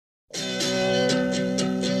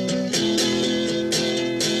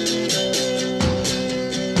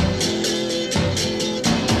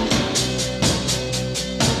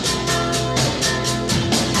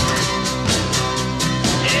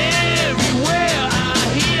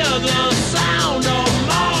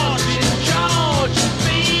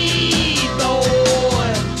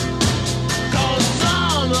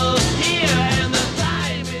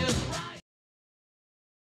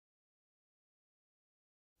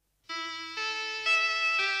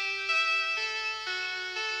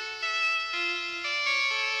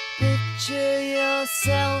Picture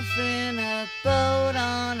yourself in a boat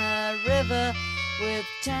on a river with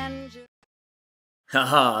tangerines.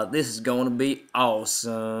 Haha, this is going to be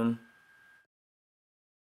awesome.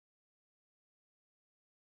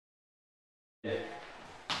 Yes,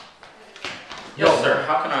 sir.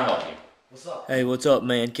 How can I help you? What's up? Hey, what's up,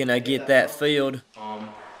 man? Can I get that filled?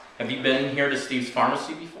 Have you been here to Steve's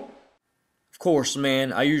Pharmacy before? Of course,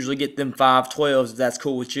 man. I usually get them 512s if that's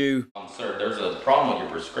cool with you. Sir, there's a problem with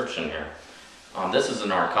your prescription here. This is a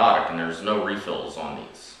narcotic and there's no refills on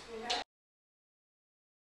these.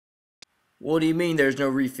 What do you mean there's no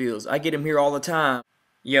refills? I get them here all the time.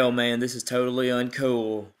 Yo, man, this is totally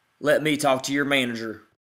uncool. Let me talk to your manager.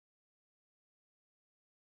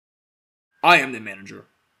 I am the manager.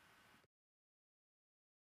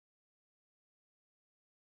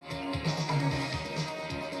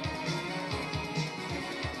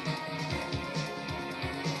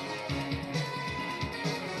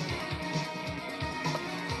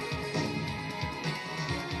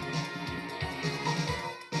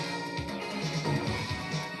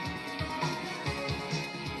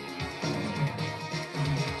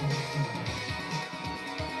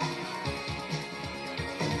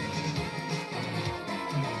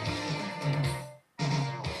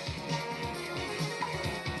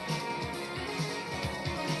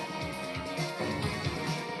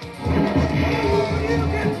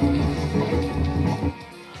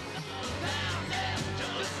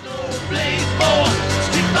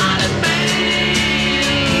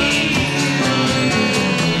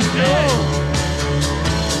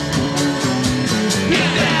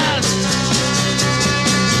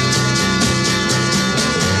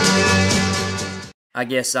 I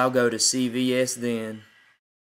guess I'll go to CVS then.